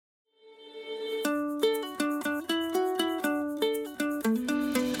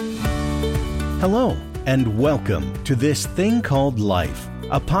Hello, and welcome to This Thing Called Life,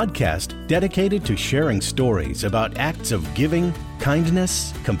 a podcast dedicated to sharing stories about acts of giving,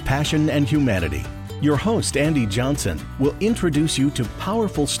 kindness, compassion, and humanity. Your host, Andy Johnson, will introduce you to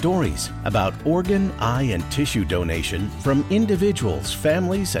powerful stories about organ, eye, and tissue donation from individuals,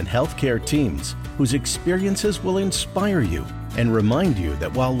 families, and healthcare teams whose experiences will inspire you and remind you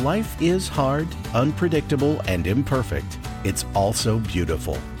that while life is hard, unpredictable, and imperfect, it's also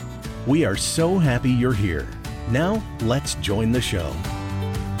beautiful. We are so happy you're here. Now, let's join the show.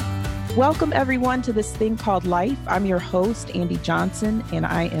 Welcome, everyone, to This Thing Called Life. I'm your host, Andy Johnson, and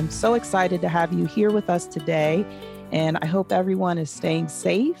I am so excited to have you here with us today. And I hope everyone is staying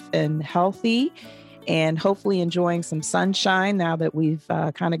safe and healthy and hopefully enjoying some sunshine now that we've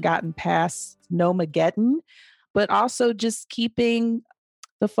kind of gotten past Snowmageddon, but also just keeping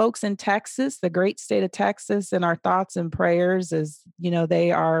the folks in Texas, the great state of Texas, in our thoughts and prayers as,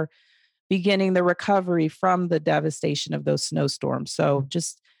 they are beginning the recovery from the devastation of those snowstorms. So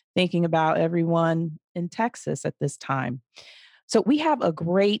just thinking about everyone in Texas at this time. So we have a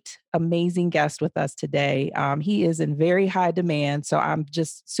great, amazing guest with us today. He is in very high demand. So I'm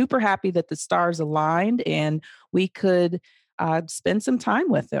just super happy that the stars aligned and we could spend some time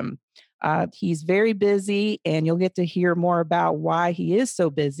with him. He's very busy, and you'll get to hear more about why he is so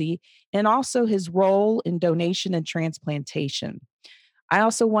busy and also his role in donation and transplantation. I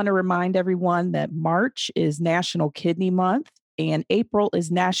also want to remind everyone that March is National Kidney Month and April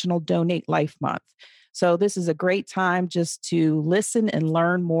is National Donate Life Month. So this is a great time just to listen and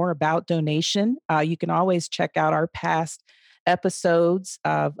learn more about donation. You can always check out our past episodes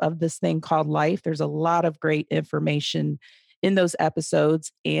of This Thing Called Life. There's a lot of great information in those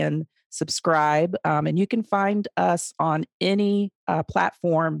episodes, and subscribe. And you can find us on any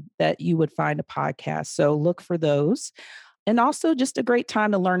platform that you would find a podcast. So look for those. And also just a great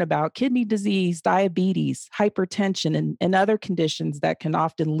time to learn about kidney disease, diabetes, hypertension, and other conditions that can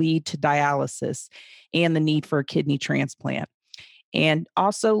often lead to dialysis and the need for a kidney transplant. And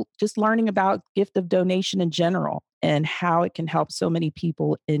also just learning about gift of donation in general and how it can help so many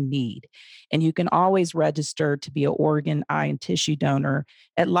people in need. And you can always register to be an organ, eye, and tissue donor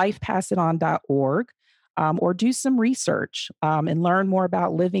at lifepassiton.org. Or do some research and learn more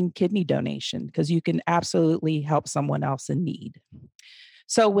about living kidney donation, because you can absolutely help someone else in need.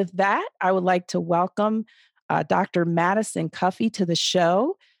 So with that, I would like to welcome Dr. Madison Cuffey to the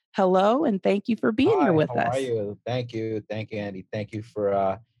show. Hello, and thank you for being here with us. How are you? Thank you, Andy. Thank you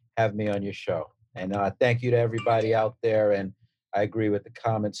for having me on your show. And thank you to everybody out there. And I agree with the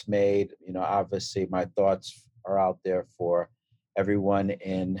comments made. Obviously, my thoughts are out there for everyone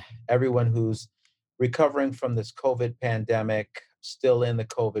who's recovering from this COVID pandemic, still in the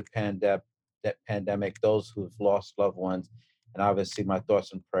COVID pandemic, those who've lost loved ones, and obviously my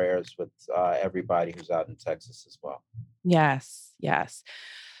thoughts and prayers with everybody who's out in Texas as well. Yes.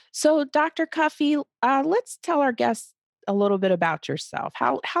 So, Dr. Cuffey, let's tell our guests a little bit about yourself.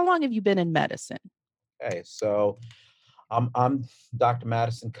 How long have you been in medicine? Okay, so I'm Dr.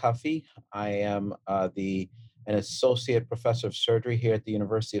 Madison Cuffey. I am an associate professor of surgery here at the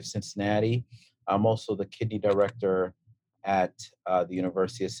University of Cincinnati. I'm also the kidney director at the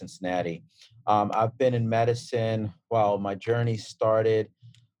University of Cincinnati. I've been in medicine, my journey starting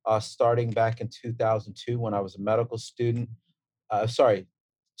back in 2002 when I was a medical student.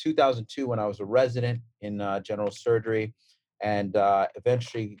 2002 when I was a resident in general surgery, and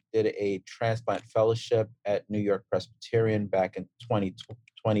eventually did a transplant fellowship at New York Presbyterian back in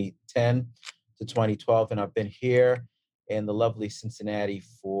 2010 to 2012. And I've been here in the lovely Cincinnati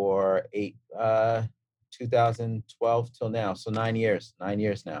for 2012 till now. So 9 years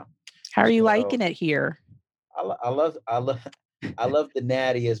now. How are you liking it here? I love the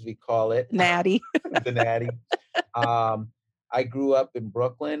natty, as we call it. Natty. The natty. I grew up in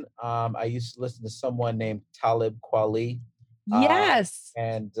Brooklyn. I used to listen to someone named Talib Kweli. Yes.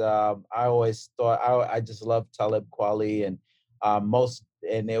 And I always thought I just loved Talib Kweli, and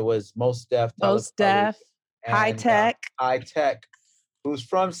it was Mos Def, High Tech, who's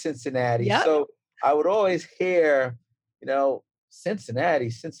from Cincinnati. Yep. So I would always hear,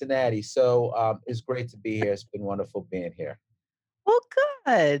 Cincinnati. So it's great to be here. It's been wonderful being here. Well,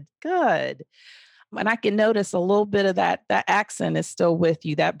 good. And I can notice a little bit of that accent is still with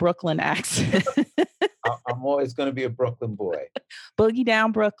you, that Brooklyn accent. I'm always going to be a Brooklyn boy. Boogie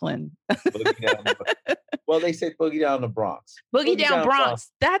down Brooklyn. Well, they say boogie down the Bronx. Boogie down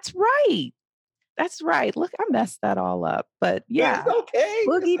Bronx. That's right. Look, I messed that all up. But yeah, it's okay.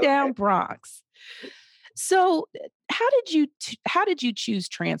 Boogie down Bronx. So how did you choose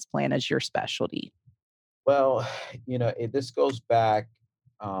transplant as your specialty? Well, this goes back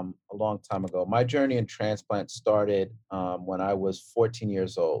a long time ago. My journey in transplant started when I was 14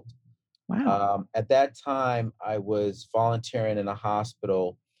 years old. Wow. At that time, I was volunteering in a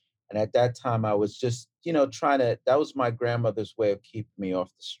hospital. And at that time, I was just, that was my grandmother's way of keeping me off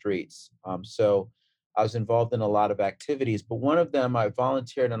the streets. So I was involved in a lot of activities, but one of them, I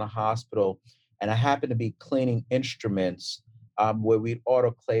volunteered in a hospital and I happened to be cleaning instruments where we'd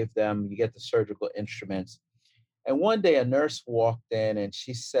autoclave them. You get the surgical instruments. And one day a nurse walked in and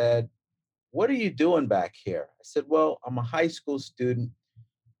she said, "What are you doing back here?" I said, "Well, I'm a high school student.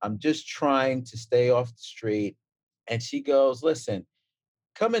 I'm just trying to stay off the street." And she goes, "Listen,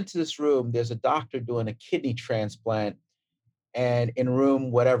 come into this room. There's a doctor doing a kidney transplant, and in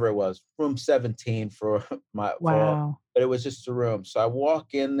room whatever it was, room 17 for Wow. but it was just a room." So I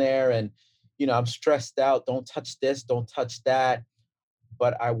walk in there and I'm stressed out. Don't touch this, don't touch that.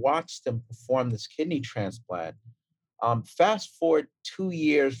 But I watched them perform this kidney transplant. Fast forward 2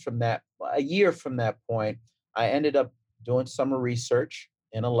 years from that, a year from that point, I ended up doing summer research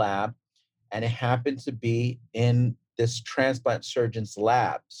in a lab, and it happened to be in this transplant surgeon's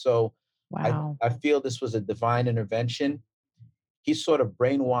lab. So I, Wow. I feel this was a divine intervention. He sort of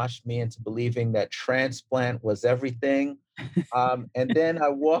brainwashed me into believing that transplant was everything. And then I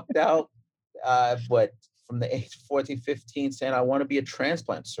walked out, from the age of 14, 15, saying, I want to be a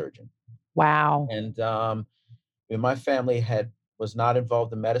transplant surgeon. Wow. And my family was not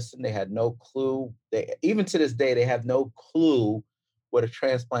involved in medicine. They had no clue. They even to this day they have no clue what a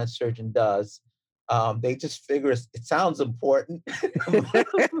transplant surgeon does. They just figure it sounds important.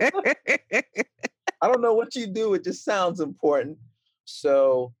 I don't know what you do. It just sounds important.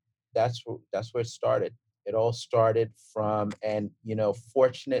 So that's where it started. It all started from, and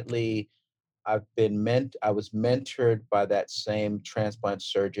fortunately, I was mentored by that same transplant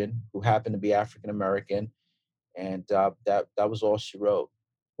surgeon who happened to be African American, and that was all she wrote.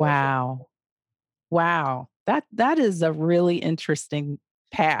 That was all. Wow. Wow. That is a really interesting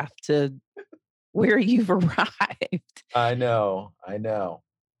path to where you've arrived. I know, I know.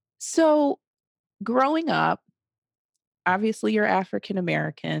 So, growing up, obviously you're African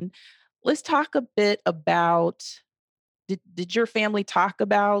American. Let's talk a bit about did your family talk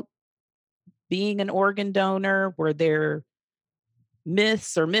about being an organ donor? Were there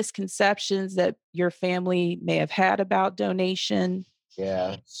myths or misconceptions that your family may have had about donation?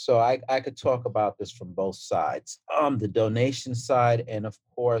 Yeah. So I could talk about this from both sides. The donation side, and of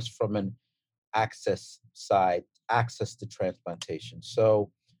course from an access side, access to transplantation.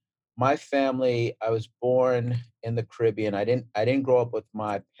 So my family, I was born in the Caribbean. I didn't grow up with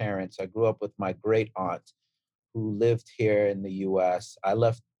my parents. I grew up with my great aunt who lived here in the US. I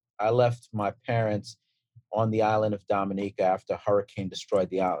left my parents on the island of Dominica after a hurricane destroyed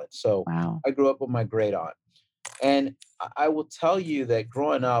the island. So Wow. I grew up with my great aunt. And I will tell you that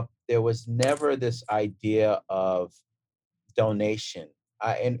growing up, there was never this idea of donation.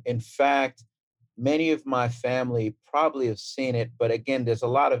 In fact, many of my family probably have seen it, but again, there's a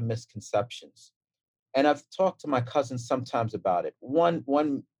lot of misconceptions. And I've talked to my cousins sometimes about it.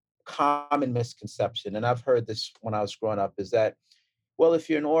 One common misconception, and I've heard this when I was growing up, is that, well, if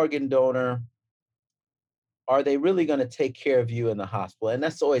you're an organ donor, are they really going to take care of you in the hospital? And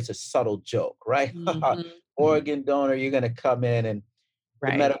that's always a subtle joke, right? Mhm. Organ donor, you're going to come in and the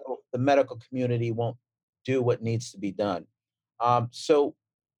Right. medical community won't do what needs to be done. So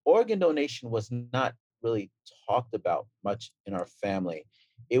organ donation was not really talked about much in our family.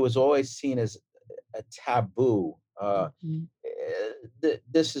 It was always seen as a taboo. Mhm.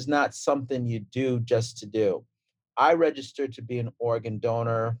 This is not something you do just to do. I registered to be an organ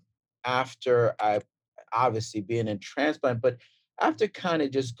donor after I obviously being in transplant, but after kind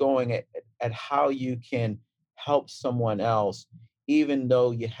of just going at how you can help someone else, even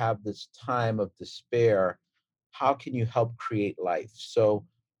though you have this time of despair, how can you help create life? So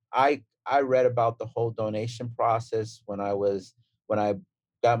I read about the whole donation process when I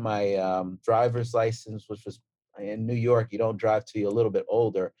got my driver's license, which was in New York. You don't drive till you're a little bit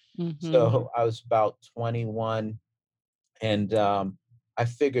older. Mhm. So I was about 21, and I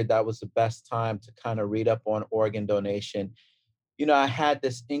figured that was the best time to kind of read up on organ donation. I had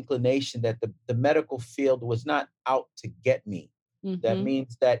this inclination that the medical field was not out to get me. That Mhm.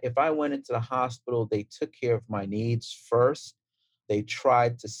 means that if I went into the hospital, they took care of my needs first. They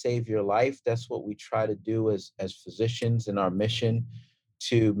tried to save your life. That's what we try to do as physicians in our mission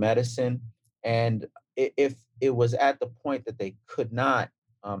to medicine. And if it was at the point that they could not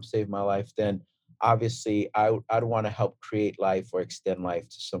save my life, then obviously I'd want to help create life or extend life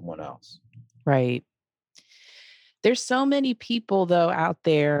to someone else. Right. There's so many people though out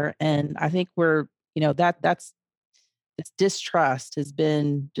there, and I think we're, that's this distrust has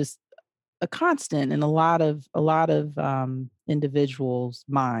been just a constant in a lot of individuals'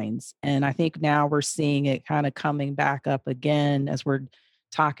 minds. And I think now we're seeing it kind of coming back up again as we're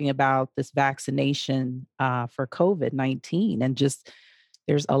talking about this vaccination for COVID-19. And just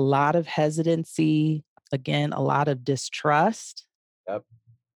there's a lot of hesitancy, again, a lot of distrust. Yep.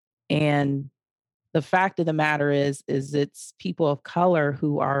 And the fact of the matter is it's people of color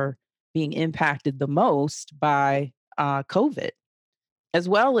who are being impacted the most by COVID, as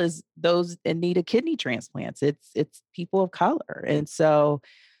well as those in need of kidney transplants. It's people of color, and so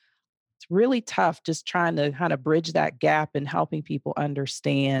it's really tough just trying to kind of bridge that gap and helping people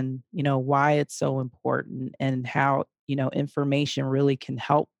understand, why it's so important and how information really can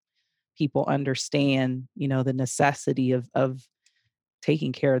help people understand, the necessity of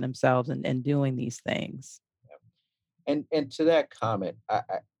taking care of themselves and doing these things. And to that comment,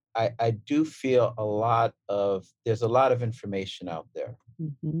 I do feel there's a lot of information out there,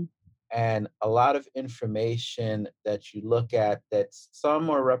 Hmm. and a lot of information that you look at that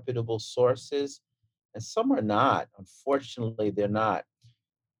some are reputable sources and some are not. Unfortunately, they're not.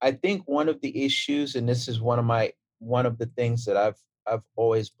 I think one of the issues, and this is one of the things that I've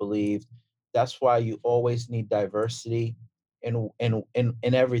always believed, that's why you always need diversity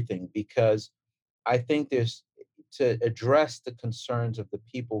in everything, because I think there's to address the concerns of the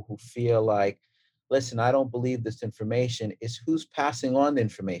people who feel like, listen, I don't believe this information, is who's passing on the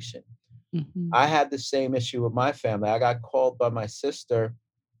information. Hmm. I had the same issue with my family. I got called by my sister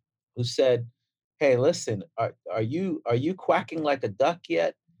who said, "Hey, listen, are you quacking like a duck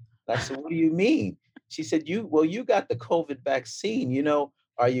yet?" And I said, "What do you mean?" She said, "You got the COVID vaccine.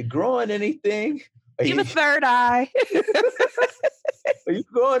 Are you growing anything? Are Give a you third eye. are you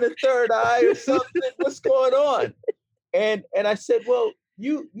growing a third eye or something? What's going on?" And I said, "Well,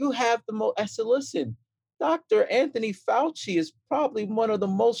 you have the most." I said, "Listen, Dr. Anthony Fauci is probably one of the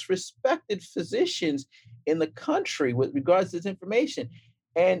most respected physicians in the country with regards to this information."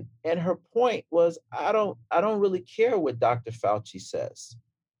 And her point was, I don't really care what Dr. Fauci says.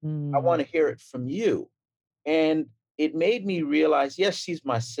 I want Mm. to hear it from you. And it made me realize, yes, she's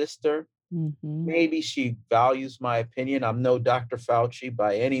my sister. Mhm. Maybe she values my opinion. I'm no Dr. Fauci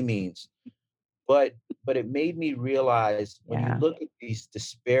by any means. But but it made me realize, when you Yeah. look at these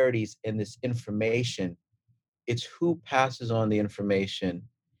disparities in this information, it's who passes on the information.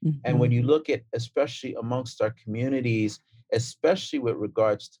 And when Mhm. you look at, especially amongst our communities, especially with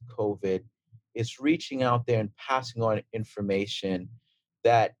regards to COVID, it's reaching out there and passing on information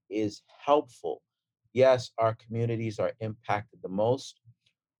that is helpful. Yes, our communities are impacted the most.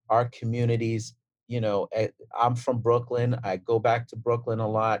 Our communities, I'm from Brooklyn. I go back to Brooklyn a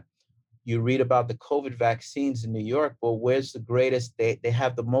lot. You read about the COVID vaccines in New York. Well, where's the greatest? They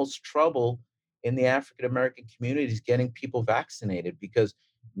have the most trouble in the African American communities getting people vaccinated, because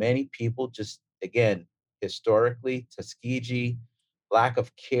many people just, again, historically, Tuskegee, lack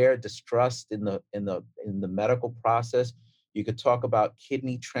of care, distrust in the medical process. You could talk about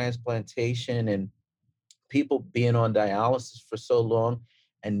kidney transplantation and people being on dialysis for so long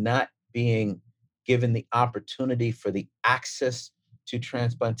and not being given the opportunity for the access to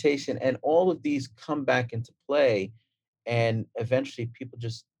transplantation. And all of these come back into play. And eventually people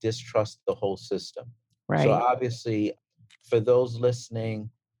just distrust the whole system. So Right. obviously, for those listening,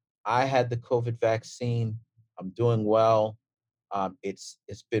 I had the COVID vaccine. I'm doing well. It's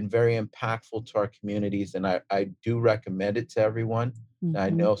been very impactful to our communities, and I do recommend it to everyone. I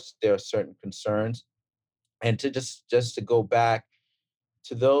Mhm. know there are certain concerns, and to just to go back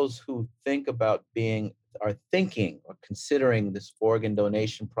to those who are thinking or considering this organ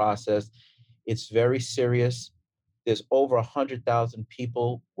donation process, it's very serious. There's over 100,000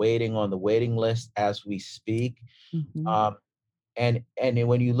 people waiting on the waiting list as we speak. Mhm. um, and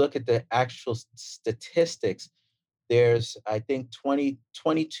when you look at the actual statistics, there's, I think,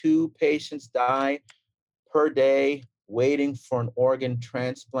 22 patients die per day waiting for an organ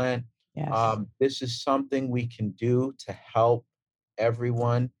transplant. Yes. This is something we can do to help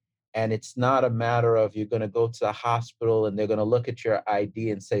everyone. And it's not a matter of you're going to go to the hospital and they're going to look at your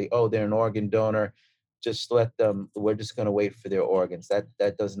ID and say, "Oh, they're an organ donor. Just let them, we're just going to wait for their organs."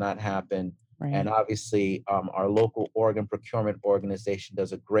 That does not happen. And Right. obviously, our local organ procurement organization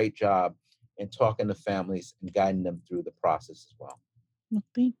does a great job in talking to families and guiding them through the process as well. Well,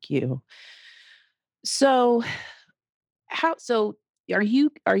 thank you. So, so are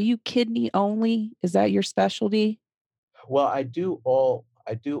you kidney only? Is that your specialty? Well, I do all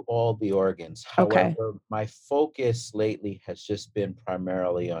the organs. Okay. However, my focus lately has just been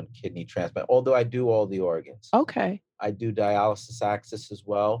primarily on kidney transplant, although I do all the organs. Okay. I do dialysis access as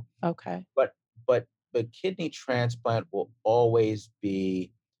well. Okay. But but but kidney transplant will always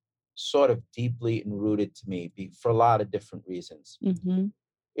be sort of deeply rooted to me for a lot of different reasons. Mm-hmm.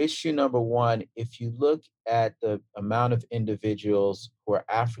 Issue number one, if you look at the amount of individuals who are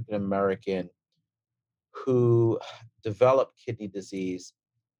African American who develop kidney disease,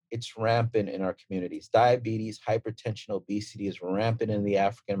 it's rampant in our communities. Diabetes, hypertension, obesity is rampant in the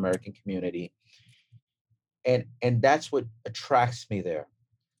African American community. And that's what attracts me there.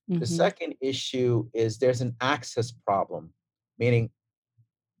 The Mm-hmm. second issue is there's an access problem, meaning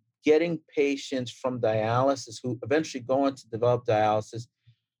getting patients from dialysis who eventually go on to develop dialysis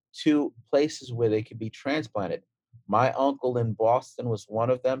to places where they could be transplanted. My uncle in Boston was one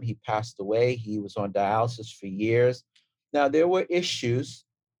of them. He passed away. He was on dialysis for years. Now, there were issues.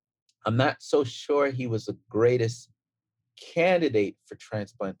 I'm not so sure he was the greatest candidate for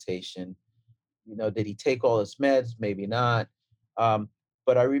transplantation. Did he take all his meds? Maybe not. Um,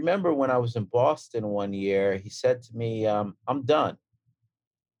 but I remember when I was in Boston one year, he said to me, I'm done.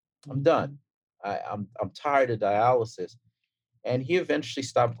 I'm done. I'm tired of dialysis. And he eventually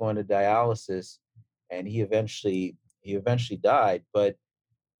stopped going to dialysis, and he eventually died. But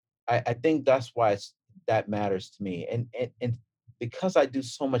I think that's why that matters to me. And because I do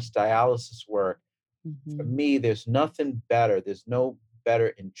so much dialysis work, for Mm-hmm. me, there's nothing better. There's no better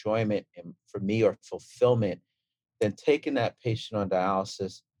enjoyment for me or fulfillment than taking that patient on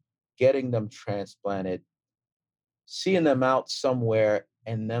dialysis, getting them transplanted, seeing them out somewhere,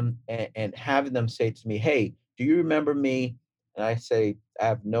 and having them say to me, "Hey, do you remember me?" And I say, "I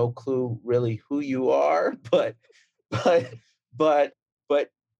have no clue really who you are, but but but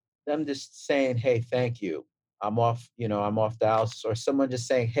them just saying, "Hey, thank you. I'm off dialysis," or someone just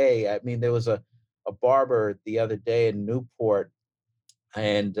saying, "Hey," I mean, there was a barber the other day in Newport,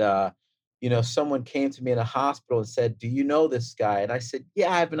 and someone came to me in a hospital and said, "Do you know this guy?" And I said,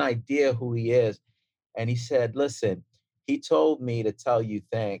 "Yeah, I have an idea who he is." And he said, "Listen, he told me to tell you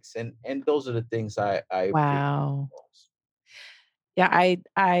thanks." And those are the things I appreciate Wow. most. Yeah,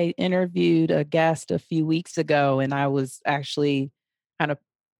 I interviewed a guest a few weeks ago, and I was actually kind of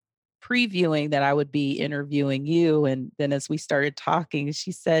previewing that I would be interviewing you, and then as we started talking,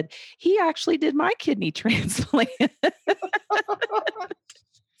 she said, "He actually did my kidney transplant."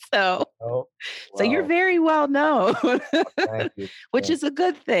 So Oh, so you're wow. very well known, Thank you. which Thank is a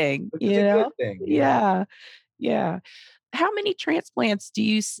good thing, Which is you a good know? thing. Yeah, yeah. How many transplants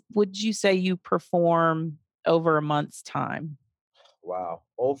would you say you perform over a month's time? Wow.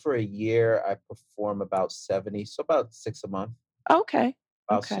 Over a year, I perform about 70, so about six a month. Okay,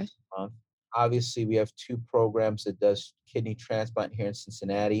 About okay. 6 a month. Obviously, we have two programs that does kidney transplant here in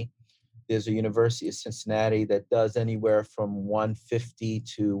Cincinnati. There's a University of Cincinnati that does anywhere from 150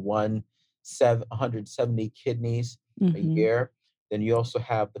 to 170 kidneys a Mhm. year. Then you also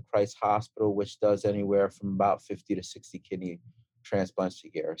have the Price Hospital, which does anywhere from about 50 to 60 kidney transplants a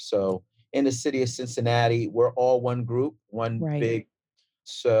year. So in the city of Cincinnati, we're all one group, one Right. big.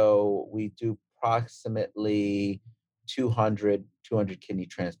 So we do approximately 200 kidney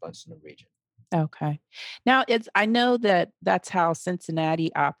transplants in the region. Okay. Now it's I know that that's how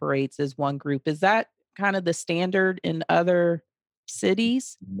Cincinnati operates as one group. Is that kind of the standard in other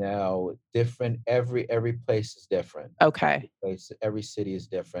cities? No, different. Every place is different. Okay. Every city is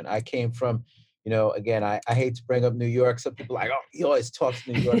different. I came from, again, I hate to bring up New York. Some people are like, oh, he always talks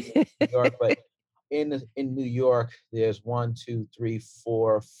New York, but in New York, there's one, two, three,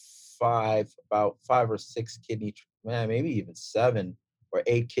 four, five, about five or six man, maybe even seven or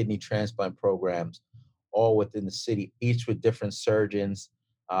eight kidney transplant programs, all within the city, each with different surgeons.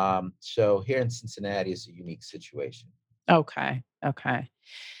 So here in Cincinnati is a unique situation. Okay. Okay.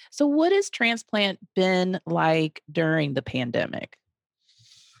 So what has transplant been like during the pandemic?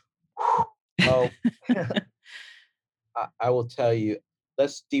 Oh, I will tell you,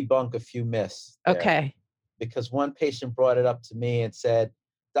 let's debunk a few myths there. Okay. Because one patient brought it up to me and said,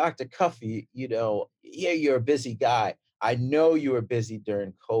 Dr. Cuffey, yeah, you're a busy guy. I know you were busy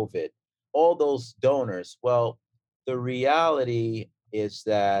during COVID. All those donors. Well, the reality is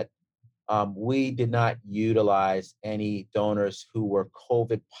that we did not utilize any donors who were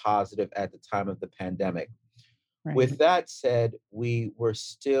COVID positive at the time of the pandemic. Right. With that said, we were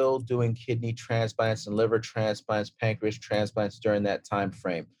still doing kidney transplants and liver transplants, pancreas transplants during that time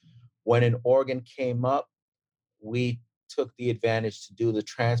frame. When an organ came up, we took the advantage to do the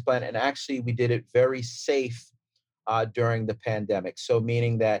transplant, and actually we did it very safe during the pandemic. So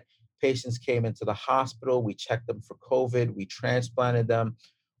meaning that patients came into the hospital, we checked them for COVID, we transplanted them,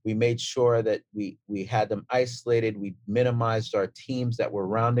 we made sure that we had them isolated, we minimized our teams that were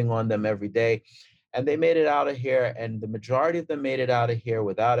rounding on them every day. And they made it out of here, and the majority of them made it out of here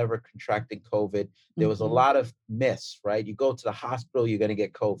without ever contracting COVID. There was a Mm-hmm. lot of myths, right? You go to the hospital, you're going to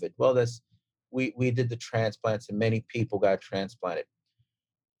get COVID. Well, we did the transplants, and many people got transplanted.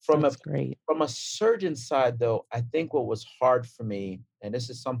 From a That's great. from a surgeon side, though, I think what was hard for me, and this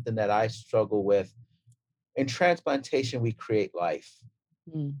is something that I struggle with, in transplantation, we create life.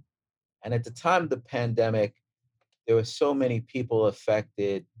 Mm. And at the time of the pandemic, there were so many people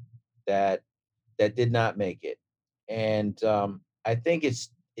affected that did not make it. And I think it's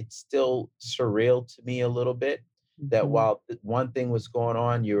still surreal to me a little bit that Mm-hmm. while one thing was going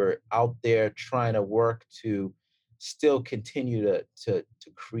on, you were out there trying to work to still continue to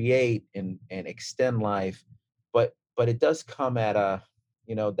create and extend life. But it does come at a,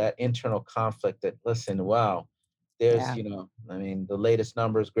 that internal conflict that, listen, wow, there's, Yeah. I mean, the latest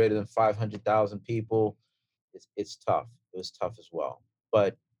number is greater than 500,000 people. It's tough. It was tough as well.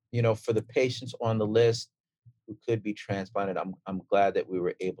 But, for the patients on the list who could be transplanted, I'm glad that we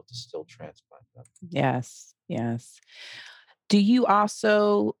were able to still transplant them. Yes. Yes. Do you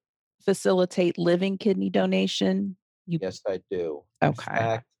also facilitate living kidney donation? You Yes, I do.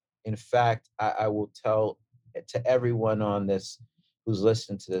 Okay. In fact, I will tell to everyone on this who's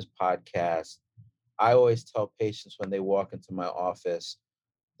listening to this podcast, I always tell patients when they walk into my office,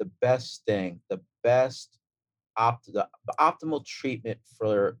 the best thing, the best the optimal treatment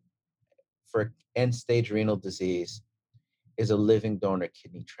for end stage renal disease is a living donor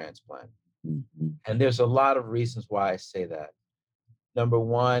kidney transplant. Mhm. And there's a lot of reasons why I say that. Number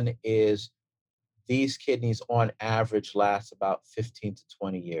one is these kidneys on average last about 15 to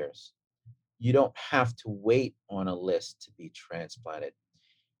 20 years. You don't have to wait on a list to be transplanted.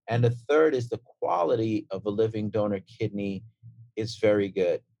 And the third is the quality of a living donor kidney is very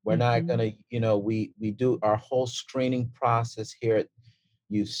good. We're not Mhm. going to, we do our whole screening process here at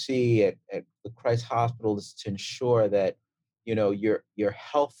UC at the Christ Hospital is to ensure that, you're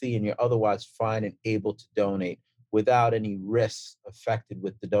healthy and you're otherwise fine and able to donate without any risks affected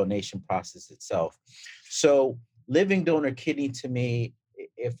with the donation process itself. So living donor kidney to me,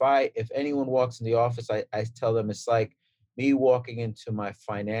 if anyone walks in the office, I tell them it's like me walking into my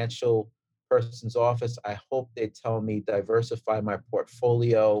financial person's office. I hope they tell me diversify my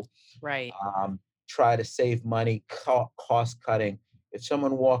portfolio, Right. try to save money, cost cutting. If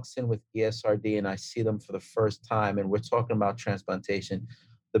someone walks in with ESRD and I see them for the first time and we're talking about transplantation,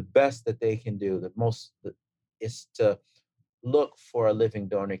 the best that they can do, is to look for a living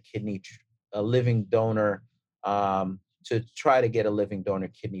donor kidney, a living donor, to try to get a living donor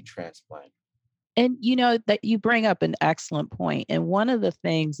kidney transplant. And you know that you bring up an excellent point. And one of the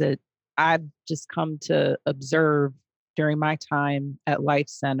things that I've just come to observe during my time at Life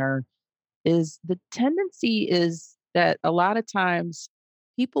Center is the tendency is that a lot of times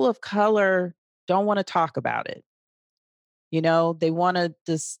people of color don't want to talk about it. They want to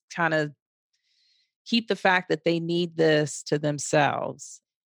just kind of keep the fact that they need this to themselves.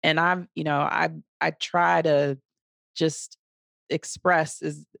 And I try to just express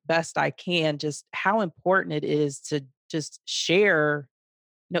as best I can just how important it is to just share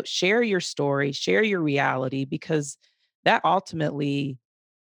your story, share your reality, because that ultimately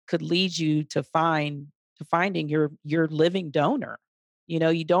could lead you to finding your living donor.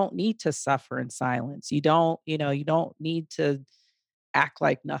 You don't need to suffer in silence. You don't need to act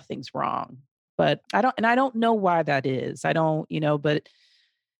like nothing's wrong. But I don't know why that is. I don't, but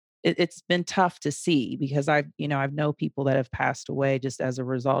it's been tough to see because I've know people that have passed away just as a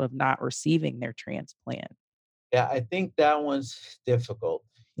result of not receiving their transplant. Yeah, I think that one's difficult,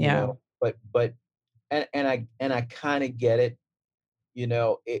 Yeah. but and I kind of get it.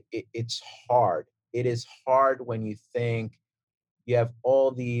 It's hard. It is hard when you think you have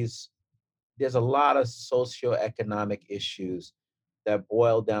all these. There's a lot of socioeconomic issues that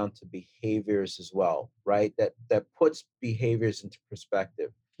boil down to behaviors as well, right? That puts behaviors into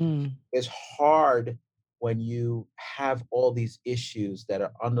perspective. Mm. It's hard when you have all these issues that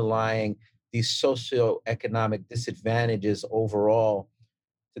are underlying these socioeconomic disadvantages overall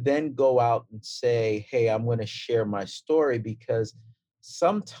to then go out and say, hey, I'm going to share my story, because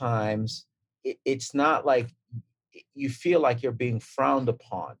sometimes it's not like you feel like you're being frowned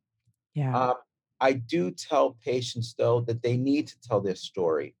upon. Yeah. um, I do tell patients, though, that they need to tell their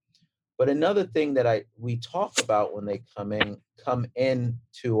story. But another thing that we talk about when they come in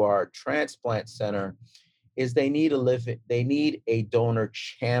to our transplant center is they need a donor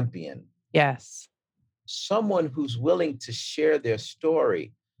champion, Yes. someone who's willing to share their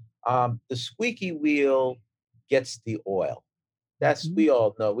story. The squeaky wheel gets the oil. We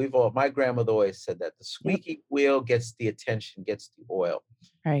all know, my grandmother always said that the Yep. squeaky wheel gets the attention, gets the oil.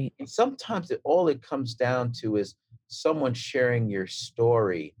 Right. And sometimes all it comes down to is someone sharing your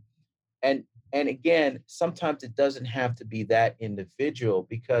story. And again, sometimes it doesn't have to be that individual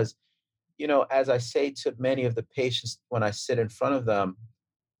because, as I say to many of the patients when I sit in front of them,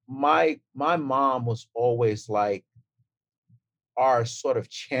 my mom was always like our sort of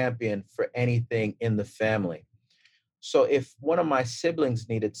champion for anything in the family. So if one of my siblings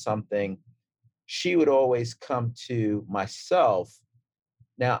needed something, she would always come to myself.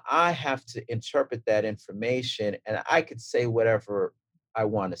 Now I have to interpret that information and I could say whatever I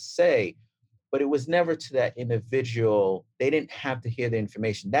want to say, but it was never to that individual. They didn't have to hear the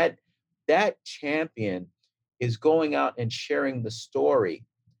information. That champion is going out and sharing the story.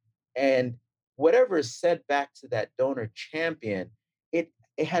 And whatever is said back to that donor champion,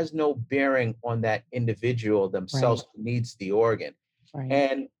 it has no bearing on that individual themselves Right. who needs the organ. Right.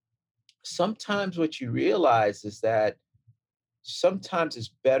 And sometimes what you realize is that sometimes it's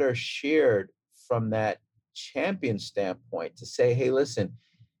better shared from that champion standpoint to say, hey, listen,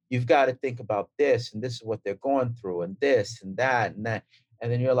 you've got to think about this, and this is what they're going through, and this and that and that.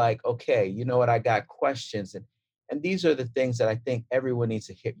 And then you're like, okay, you know what? I got questions. And these are the things that I think everyone needs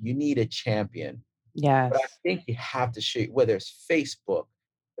to hear. You need a champion. But I Yes. think you have to share, whether it's Facebook,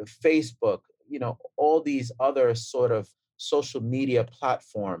 all these other sort of social media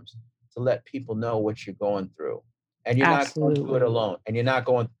platforms to let people know what you're going through. And you're not going through it Absolutely. alone. And they're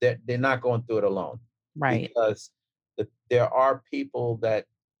not going through it alone Right. because there are people that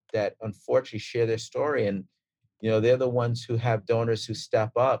unfortunately share their story. And, they're the ones who have donors who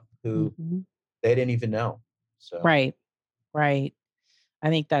step up who Hmm. they didn't even know. So. Right. Right. I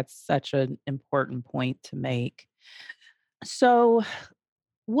think that's such an important point to make. So,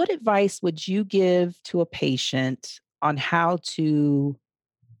 what advice would you give to a patient on how to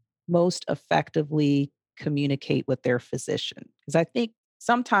most effectively communicate with their physician? Because I think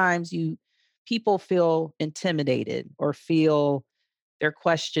sometimes people feel intimidated or feel their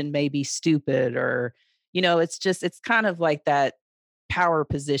question may be stupid or it's kind of like that power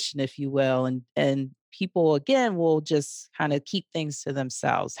position, if you will, and people again will just kind of keep things to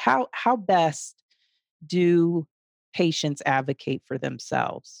themselves. How best do patients advocate for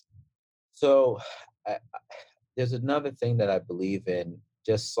themselves? So there's another thing that I believe in,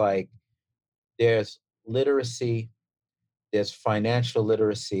 just like there's literacy, there's financial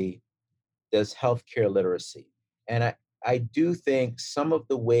literacy, there's healthcare literacy. And I do think some of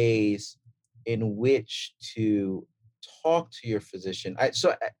the ways in which to talk to your physician.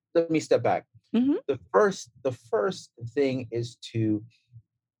 Let me step back. Hmm. The first thing is to,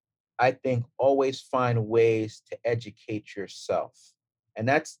 I think, always find ways to educate yourself. And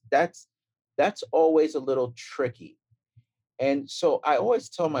that's always a little tricky. And so I always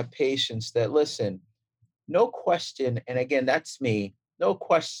tell my patients that, listen, no question, and again, that's me, no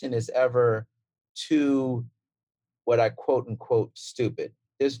question is ever too, what I quote unquote, stupid.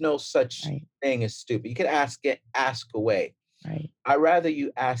 There's no such Right. thing as stupid. You can ask away. Right. I rather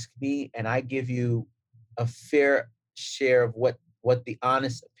you ask me and I give you a fair share of what the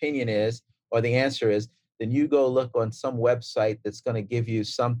honest opinion is or the answer is, than you go look on some website that's going to give you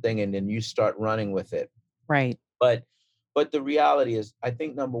something and then you start running with it. Right. But the reality is, I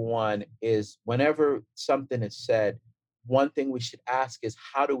think number one is whenever something is said, one thing we should ask is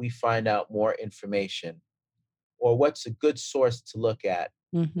how do we find out more information or what's a good source to look at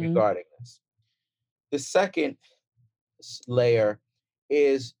Hmm. regarding this. The second layer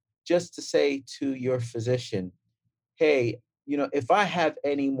is just to say to your physician, hey, if I have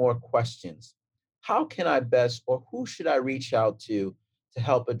any more questions, how can I best or who should I reach out to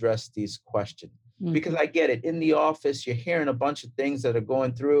help address these questions? Because Hmm. I get it. In the office, you're hearing a bunch of things that are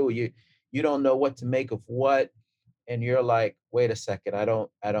going through. You don't know what to make of what, and you're like, wait a second, I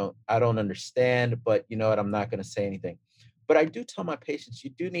don't understand, but you know what? I'm not going to say anything. But I do tell my patients, you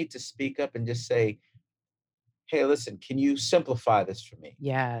do need to speak up and just say, hey, listen, can you simplify this for me?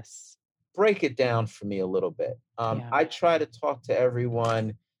 Yes. Break it down for me a little bit. Yeah. I try to talk to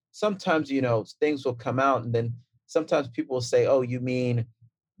everyone. Sometimes, things will come out, and then sometimes people will say, oh, you mean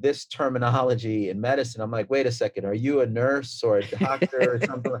this terminology in medicine? I'm like, wait a second, are you a nurse or a doctor or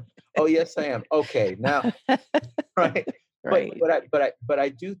something? Oh, yes, I am. Okay, now, right. But Right. but I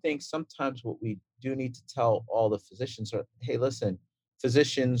do think sometimes what we do need to tell all the physicians are, hey, listen,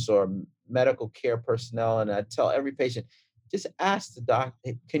 physicians or medical care personnel, and I tell every patient, just ask the doc,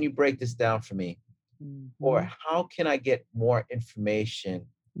 "Hey, can you break this down for me? Or Hmm. how can I get more information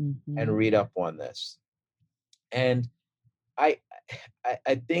and Hmm. read up on this?" And I,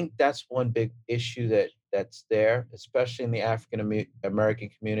 I think that's one big issue that's there, especially in the African American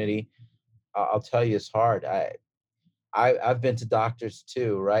community. I'll tell you, it's hard. I've been to doctors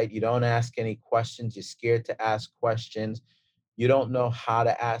too, right? You don't ask any questions. You're scared to ask questions. You don't know how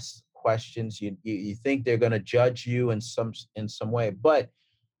to ask questions. You think they're going to judge you in some way. But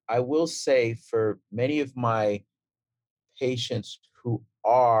I will say, for many of my patients who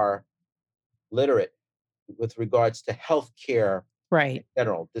are literate with regards to healthcare in Right.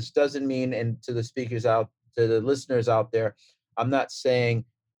 general, this doesn't mean, and to the listeners out there, I'm not saying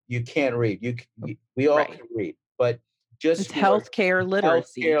you can't read. We all Right. can read, but just It's for healthcare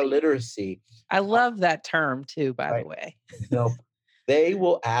literacy. healthcare literacy, I uh, love that term too, by the right? way. No, they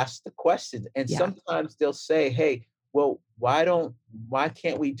will ask the questions, and Yeah. sometimes they'll say, "Hey, well, why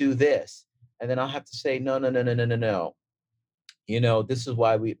can't we do this?" And then I'll have to say, "No, no, no, no, no, no, no. This is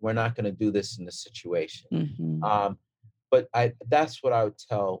why we're not going to do this in this situation." Hmm. Um, but that's what I would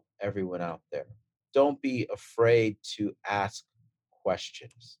tell everyone out there. Don't be afraid to ask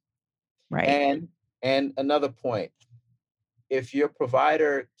questions. Right. And another point, if your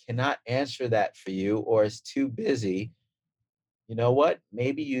provider cannot answer that for you or is too busy, you know what?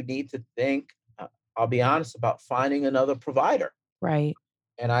 Maybe you need to think, I'll be honest, about finding another provider. Right.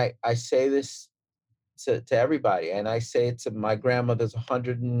 And I say this to everybody, and I say it to my grandmother's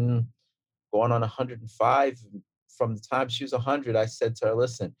 100 and going on 105. From the time she was 100, I said to her,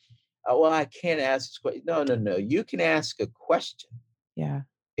 listen, well, I can't ask this question. No, no, no. You can ask a question. Yeah.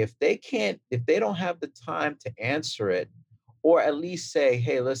 If they don't have the time to answer it, or at least say,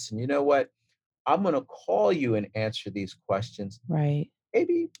 hey, listen, you know what? I'm going to call you and answer these questions. Right.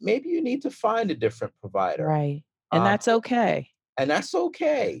 Maybe you need to find a different provider. Right. And Um, that's okay. and that's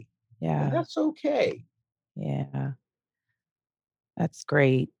okay. And Yeah. that's okay. Yeah. That's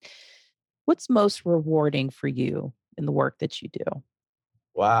great. What's most rewarding for you in the work that you do?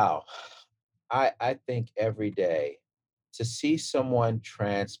 Wow. I think every day to see someone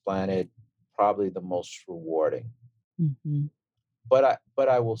transplanted, probably the most rewarding. Hmm. But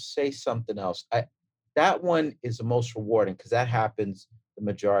I will say something else. That one is the most rewarding because that happens the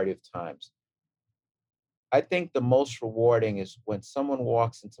majority of times. I think the most rewarding is when someone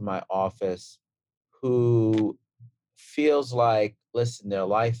walks into my office who feels like, listen, their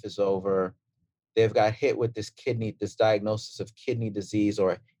life is over. They've got hit with this diagnosis of kidney disease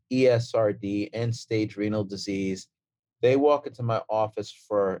or ESRD, end stage renal disease. They walk into my office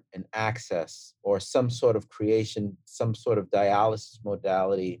for an access or some sort of creation, some sort of dialysis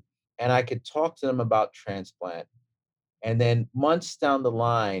modality, and I could talk to them about transplant. And then months down the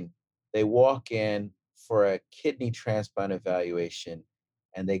line, they walk in for a kidney transplant evaluation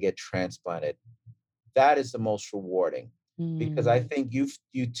and they get transplanted. That is the most rewarding because I Mm. think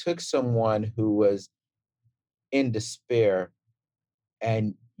you took someone who was in despair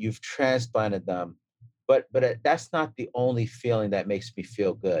and you've transplanted them. But that's not the only feeling that makes me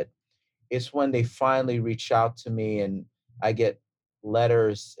feel good. It's when they finally reach out to me and I get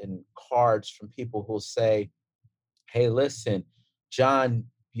letters and cards from people who'll say, hey, listen, John,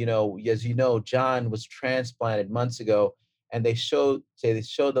 as you know, John was transplanted months ago, and they show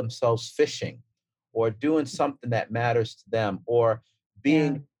themselves fishing or doing something that matters to them, or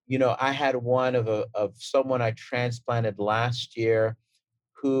Yeah. being, I had one of someone I transplanted last year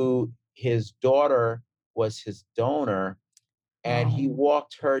who his daughter was his donor, and he Oh,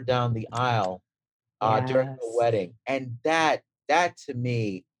 walked her down the aisle during the yes. wedding, and that to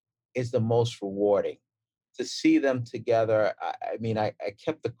me is the most rewarding to see them together. I mean, I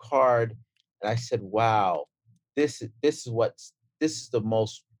kept the card and I said, "Wow, this is the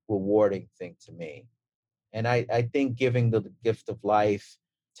most rewarding thing to me." And I think giving the gift of life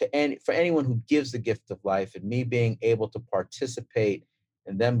for anyone who gives the gift of life, and me being able to participate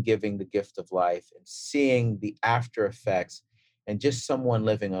in them giving the gift of life and seeing the after effects, and just someone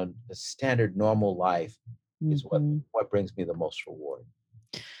living on a standard normal life is Hmm. what brings me the most reward.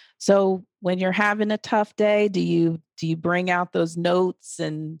 So when you're having a tough day, do you bring out those notes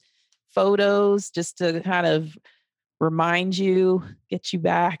and photos just to kind of remind you, get you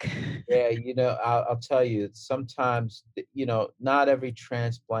back? Yeah, I'll tell you, sometimes, not every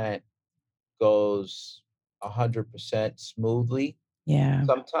transplant goes 100% smoothly Yeah.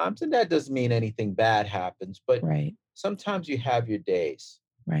 sometimes, and that doesn't mean anything bad happens, but Right. sometimes you have your days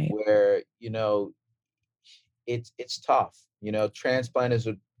Right. where, it's tough. Transplant is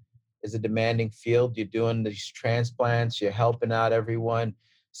a demanding field. You're doing these transplants, you're helping out everyone.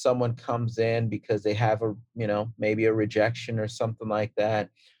 Someone comes in because they have maybe a rejection or something like that.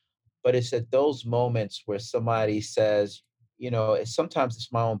 But it's at those moments where somebody says, sometimes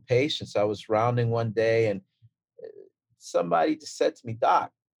it's my own patients. I was rounding one day and somebody just said to me,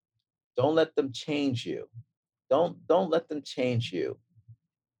 Doc, don't let them change you. Don't let them change you.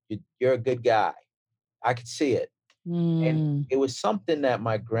 You're a good guy. I could see it. And Mm, it was something that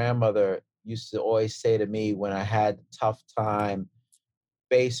my grandmother used to always say to me when I had a tough time.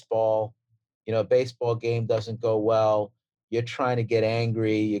 Baseball, baseball game doesn't go well. You're trying to get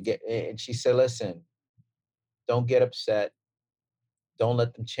angry. And she said, listen, don't get upset. Don't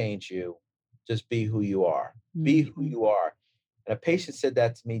let them change you. Just be who you are. Be who mhm. you are. And a patient said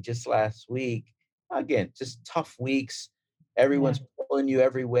that to me just last week. Again, just tough weeks. Yeah, Everyone's pulling you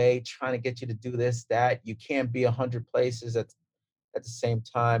every way, trying to get you to do this, that. You can't be 100 places at the same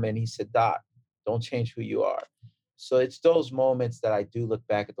time. And he said, Doc, don't change who you are. So it's those moments that I do look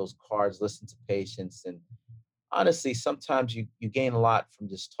back at those cards, listen to patients. And honestly, sometimes you gain a lot from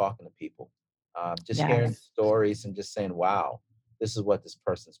just talking to people, just hearing yes. stories and just saying, wow, this is what this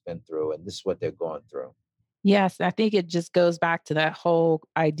person's been through and this is what they're going through. Yes, I think it just goes back to that whole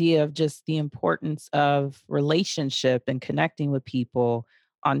idea of just the importance of relationship and connecting with people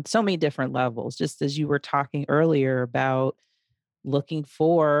on so many different levels. Just as you were talking earlier about looking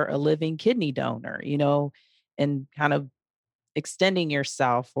for a living kidney donor, and kind of extending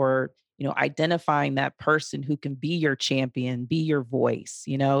yourself or, identifying that person who can be your champion, be your voice.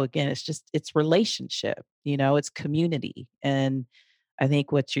 Again, it's relationship, it's community. And I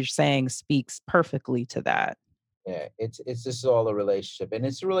think what you're saying speaks perfectly to that. Yeah, it's just all a relationship. And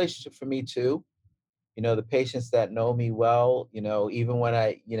it's a relationship for me too. The patients that know me well, even when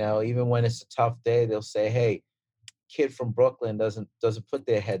it's a tough day, they'll say, hey, kid from Brooklyn doesn't put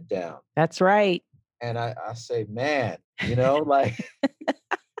their head down. That's right. And I say, man, like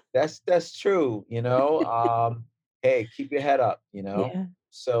that's true, hey, keep your head up. Yeah.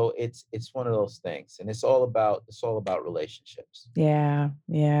 So it's one of those things. And it's all about relationships. Yeah.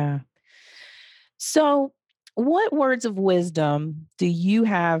 Yeah. So, what words of wisdom do you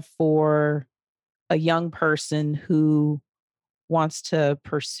have for a young person who wants to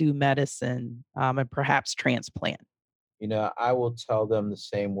pursue medicine and perhaps transplant? I will tell them the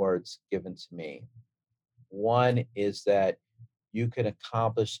same words given to me. One is that you can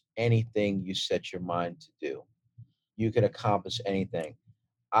accomplish anything you set your mind to do. You can accomplish anything.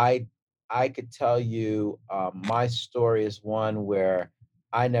 I I could tell you my story is one where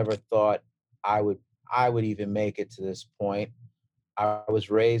I never thought I would I would even make it to this point. I was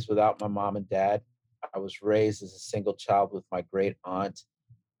raised without my mom and dad. I was raised as a single child with my great aunt.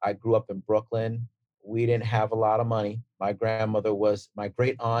 I grew up in Brooklyn. We didn't have a lot of money. My grandmother was my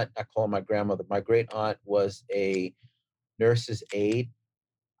great aunt. I call her my grandmother. My great aunt was a nurse's aide.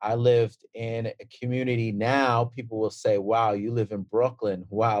 I lived in a community. Now people will say, "Wow, you live in Brooklyn.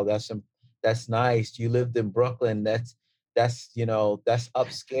 Wow, that's nice. You lived in Brooklyn. That's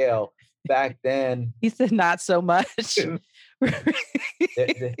upscale." Back then, He said, not so much. there,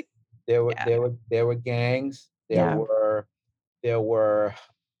 there, Yeah. there were gangs. Yeah. There were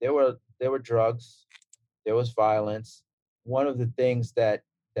there were drugs. There was violence. One of the things that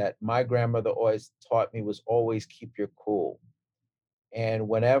my grandmother always taught me was always keep your cool. And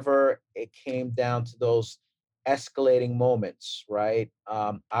whenever it came down to those escalating moments, right,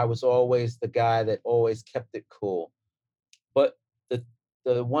 I was always the guy that always kept it cool. But the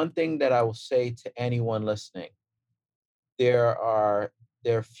the one thing that I will say to anyone listening, there are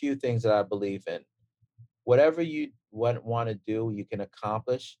there are few things that I believe in. Whatever you want to do, you can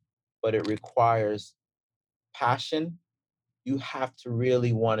accomplish, but it requires passion. You have to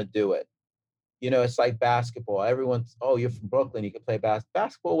really want to do it. It's like basketball. Everyone's, oh, you're from Brooklyn, you can play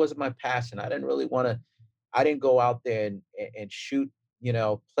basketball. Wasn't my passion. I didn't go out there and shoot,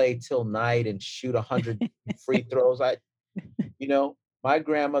 play till night and shoot 100 free throws. You know, my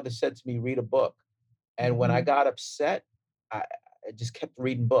grandmother said to me, read a book. And when I Mhm. got upset, I, I just kept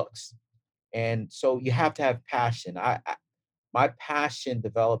reading books. And so you have to have passion. My passion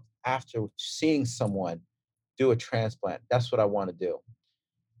developed after seeing someone do a transplant. That's what I want to do.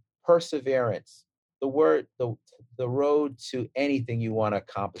 Perseverance. The road to anything you want to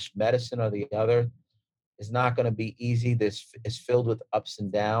accomplish, medicine or the other, is not going to be easy. This is filled with ups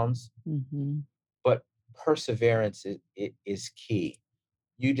and downs, Mhm. but perseverance is key.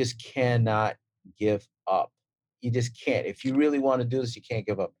 You just cannot give up. You just can't. If you really want to do this, you can't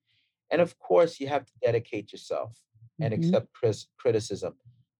give up. And of course, you have to dedicate yourself and Mhm. accept criticism.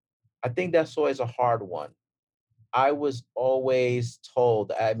 I think that's always a hard one. I was always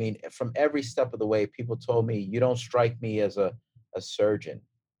told, I mean, from every step of the way, people told me, you don't strike me as a surgeon.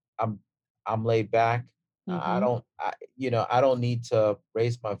 I'm I'm laid back. I Mhm. don't I don't need to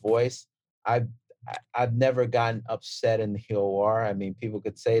raise my voice. I've I've never gotten upset in the OR. I mean, people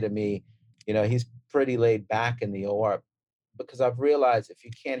could say to me, he's pretty laid back in the OR. because I've realized if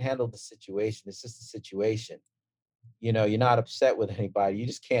you can't handle the situation, it's just a situation. You're not upset with anybody. You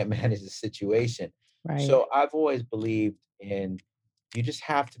just can't manage the situation. Right. So I've always believed in you just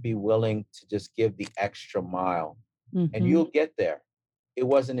have to be willing to just give the extra mile and Mm-hmm. you'll get there. It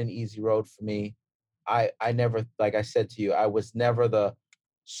wasn't an easy road for me. I never, like I said to you, I was never the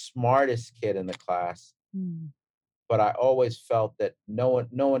smartest kid in the class, but I always felt that no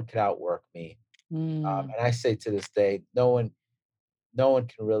one could outwork me. Mm. And I say to this day, no one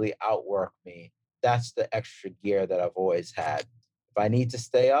can really outwork me. That's the extra gear that I've always had. If I need to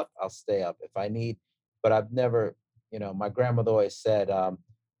stay up, I'll stay up. If I need, but I've never, my grandmother always said, I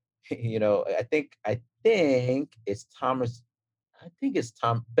think it's Thomas, I think it's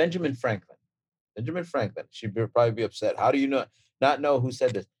Benjamin Franklin. Benjamin Franklin. She'd probably be upset. How do you not know who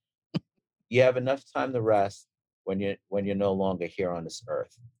said this? You have enough time to rest when you're no longer here on this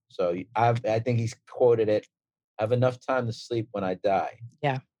earth. So I think he's quoted it. I have enough time to sleep when I die.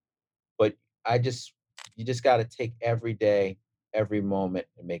 Yeah. But you just got to take every day, every moment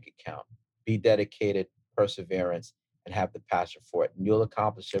and make it count. Be dedicated, perseverance, and have the passion for it. And you'll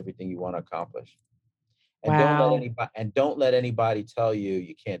accomplish everything you want to accomplish. And Wow. don't let anybody tell you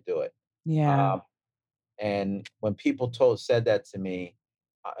you can't do it. Yeah. And when people said that to me,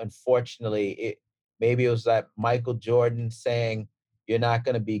 unfortunately, maybe it was that Michael Jordan saying you're not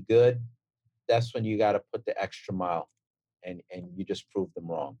going to be good. That's when you got to put the extra mile, and you just prove them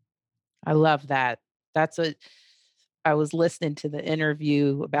wrong. I love that. That's what I was listening to the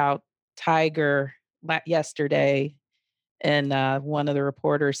interview about Tiger yesterday, and one of the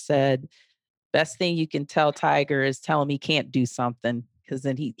reporters said, "Best thing you can tell Tiger is tell him he can't do something because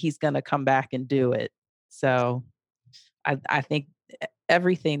then he's going to come back and do it." So I think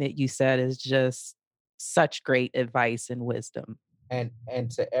everything that you said is just such great advice and wisdom. And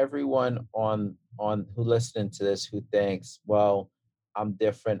to everyone on who listening to this who thinks, well, I'm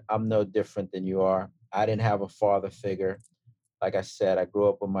different. I'm no different than you are. I didn't have a father figure. Like I said, I grew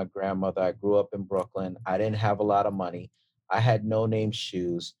up with my grandmother. I grew up in Brooklyn. I didn't have a lot of money. I had no name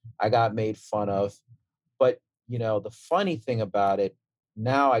shoes. I got made fun of. But, the funny thing about it,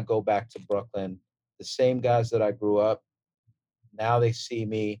 now I go back to Brooklyn, the same guys that I grew up, now they see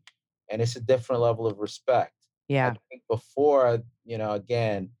me and it's a different level of respect. I Yeah. think before,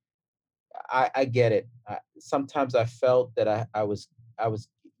 again, I get it. Sometimes I felt that I was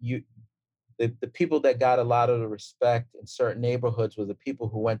you the people that got a lot of the respect in certain neighborhoods were the people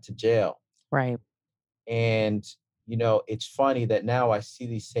who went to jail. Right. And it's funny that now I see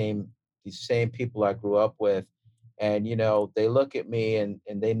these same people I grew up with, and they look at me and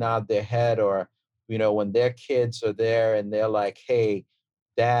they nod their head, or when their kids are there and they're like, "Hey,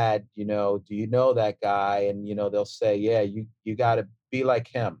 Dad, do you know that guy?" And they'll say, "Yeah, you got to be like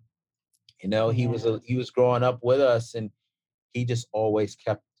him." Yeah. He was growing up with us, and he just always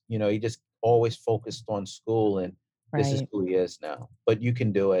he just always focused on school, and this is Right. who he is now. But you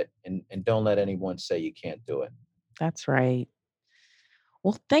can do it, and don't let anyone say you can't do it. That's right.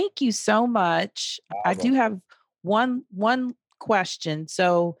 Well, thank you so much. I do Problem. have one question.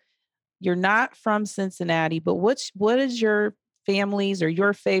 So you're not from Cincinnati, but what is your family's or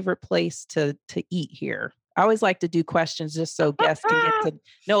your favorite place to eat here? I always like to do questions just so guests can get to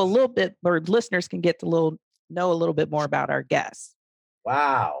know a little bit, or listeners can get to know a little bit more about our guests.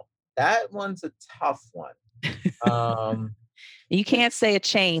 Wow, that one's a tough one. Um, You can't say a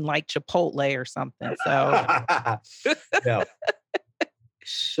chain like Chipotle or something. So no.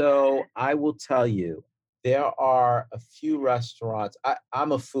 So I will tell you, there are a few restaurants.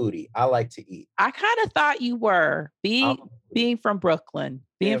 I'm a foodie. I like to eat. I kind of thought you were I'm being a foodie. being from Brooklyn,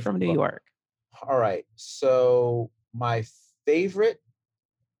 being Being from from New Brooklyn. York. All right. So my favorite,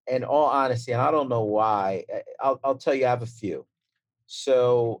 in all honesty, and I don't know why, I'll tell you, I have a few.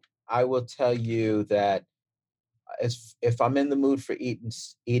 So I will tell you that as if I'm in the mood for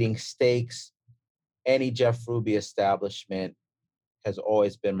eating steaks, any Jeff Ruby establishment has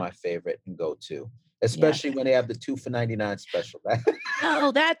always been my favorite and go to, Yes. especially when they have the 2 for 99 special.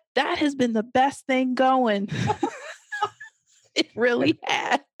 No, that has been the best thing going. It really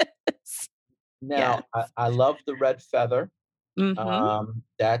has. Now, Yes. I love the Red Feather. Mhm.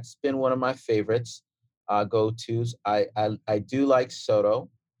 That's been one of my favorites, go tos. I do like Soto.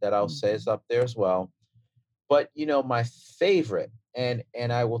 That I'll say is Mhm. up there as well. But my favorite, and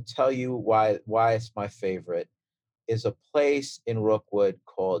I will tell you why it's my favorite, is a place in Rookwood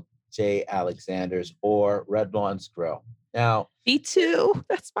called J. Alexander's or Red Lawn's Grill. Now, Me too.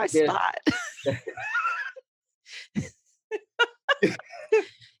 That's my there's spot.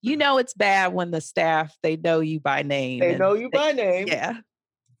 You know it's bad when the staff, they know you by name they and know you by name, yeah.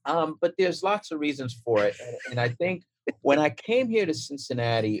 but there's lots of reasons for it, and I think when I came here to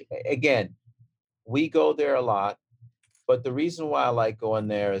Cincinnati, again, we go there a lot, but the reason why I like going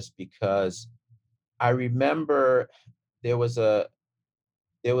there is because I remember there was a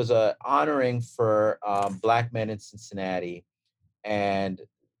honoring for Black men in Cincinnati, and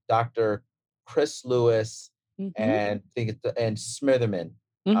Dr. Chris Lewis Mm-hmm. and and Smitherman.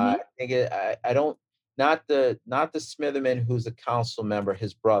 Mm-hmm. I think I don't not the Smitherman who's a council member,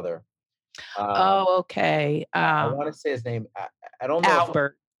 his brother. Um, Oh, okay. I want to say his name. I don't know if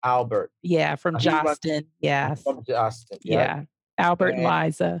Albert. Albert. Yeah, from He runs Jostin. Yes. from Justin. Yep. Yeah. Albert and And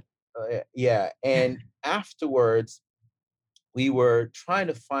Liza. yeah, and afterwards we were trying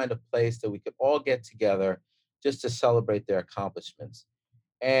to find a place that we could all get together just to celebrate their accomplishments.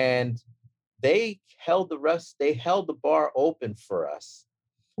 And they held the bar open for us.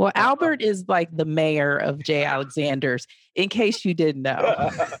 Well, Um, Albert is like the mayor of J. Alexander's, in case you didn't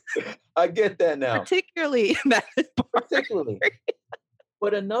know, I get that now, particularly in that bar. particularly.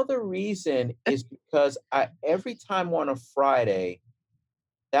 But another reason is because every time on a Friday,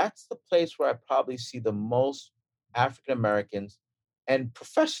 that's the place where I probably see the most African Americans and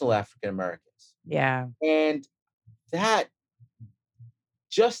professional African Americans. Yeah. And that,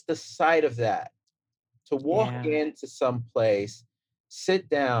 just the sight of that, to walk Yeah. into some place, sit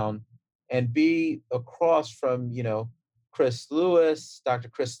down, and be across from, Dr.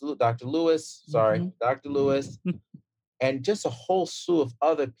 Lewis, sorry, Mhm. Dr. Lewis, and just a whole slew of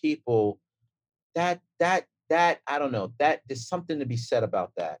other people. That I don't know. That there's something to be said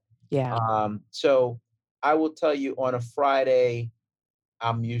about that. Yeah. So I will tell you, on a Friday,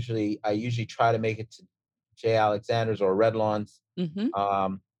 I usually try to make it to J. Alexander's or Redlawns.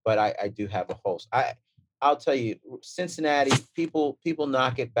 Mhm. But I do have a host. I'll tell you, Cincinnati, people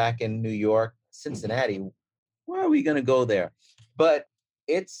knock it back in New York. Cincinnati, why are we going to go there? But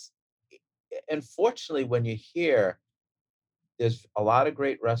it's unfortunately, when you're here, there's a lot of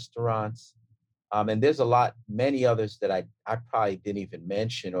great restaurants. And there's many others that I probably didn't even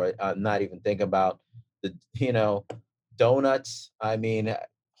mention, or not even think about. Donuts. I mean,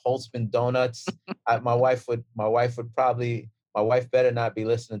 Holtzman Donuts. My wife better not be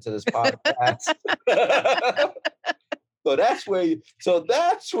listening to this podcast. So that's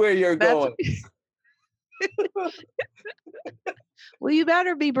where you're That's going. well, you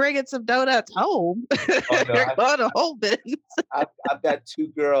better be bringing some donuts home. Oh, no, They're going to Holman. I've got two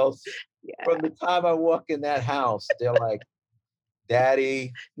girls. Yeah. From the time I walk in that house, they're like,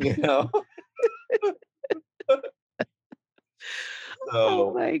 "Daddy," Oh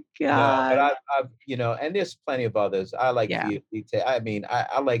So my no, but God. and there's plenty of others. I like Yeah. detail. I mean,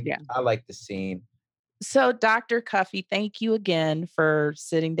 Yeah. I like the scene. So, Dr. Cuffey, thank you again for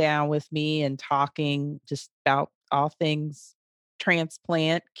sitting down with me and talking just about all things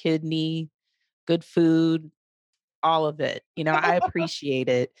transplant, kidney, good food, all of it. I appreciate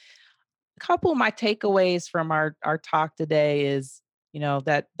it. A couple of my takeaways from our talk today is,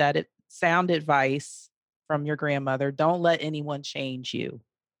 that sound advice from your grandmother. Don't let anyone change you,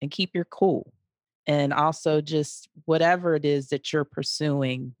 and keep your cool. And also, just whatever it is that you're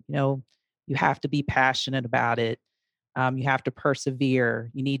pursuing, you have to be passionate about it. You have to persevere.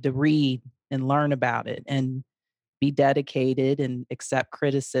 You need to read and learn about it, and be dedicated and accept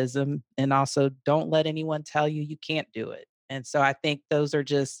criticism. And also, don't let anyone tell you you can't do it. And so I think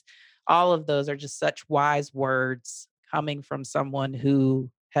all of those are just such wise words coming from someone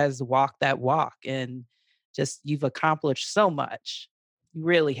who has walked that walk, and just you've accomplished so much. You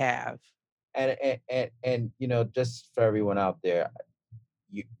really have. And just for everyone out there,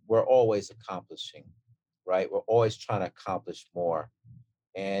 we're always accomplishing, right? We're always trying to accomplish more.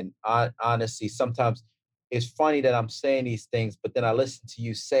 And honestly, sometimes it's funny that I'm saying these things, but then I listen to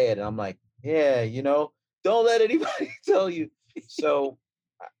you say it, and I'm like, yeah, don't let anybody tell you. So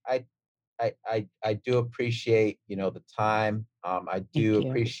I I do appreciate the time. I Thank do you.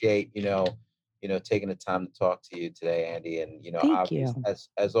 appreciate taking the time to talk to you today, Andy. And Thank obviously, you.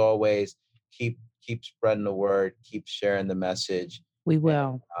 as always, keep spreading the word, keep sharing the message, We and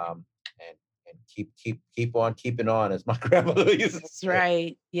will. um and keep on keeping on, as my grandmother used to That's say.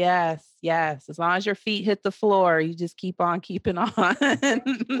 right. Yes. Yes. As long as your feet hit the floor, you just keep on keeping on.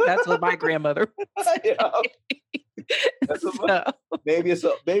 That's what my grandmother would You know, say. that's So maybe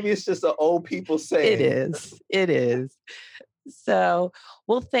it's just an old people it saying. is. It is. So,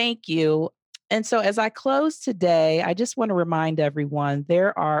 well, thank you. And so, as I close today, I just want to remind everyone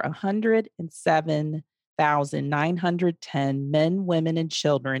there are 107,910 men, women, and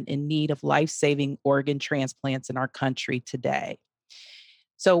children in need of life saving organ transplants in our country today.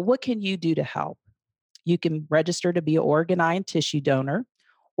 So, what can you do to help? You can register to be an organ, eye, and tissue donor,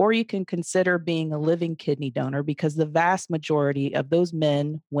 Or you can consider being a living kidney donor because the vast majority of those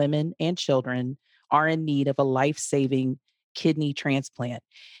men, women, and children are in need of a life-saving kidney transplant.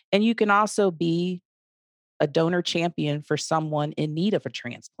 And you can also be a donor champion for someone in need of a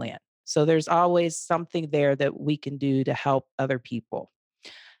transplant. So there's always something there that we can do to help other people.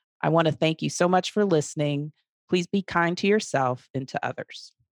 I want to thank you so much for listening. Please be kind to yourself and to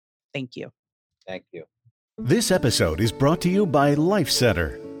others. Thank you. Thank you. This episode is brought to you by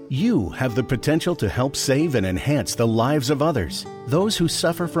LifeCenter. You have the potential to help save and enhance the lives of others, those who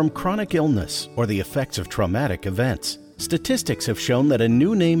suffer from chronic illness or the effects of traumatic events. Statistics have shown that a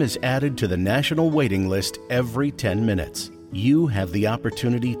new name is added to the national waiting list every 10 minutes. You have the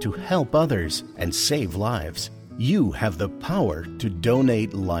opportunity to help others and save lives. You have the power to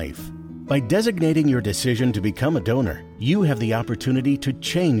donate life. By designating your decision to become a donor, you have the opportunity to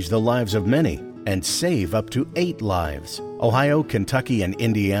change the lives of many and save up to 8 lives. Ohio, Kentucky, and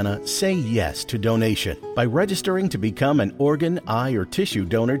Indiana say yes to donation by registering to become an organ, eye, or tissue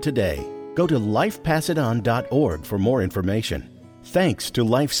donor today. Go to lifepassidon.org for more information. Thanks to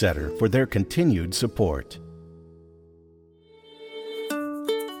LifeCenter for their continued support.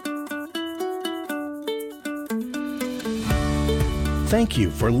 Thank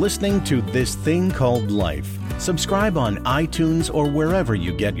you for listening to This Thing Called Life. Subscribe on iTunes or wherever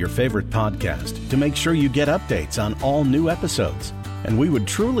you get your favorite podcast to make sure you get updates on all new episodes. And we would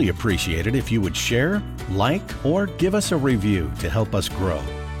truly appreciate it if you would share, like, or give us a review to help us grow.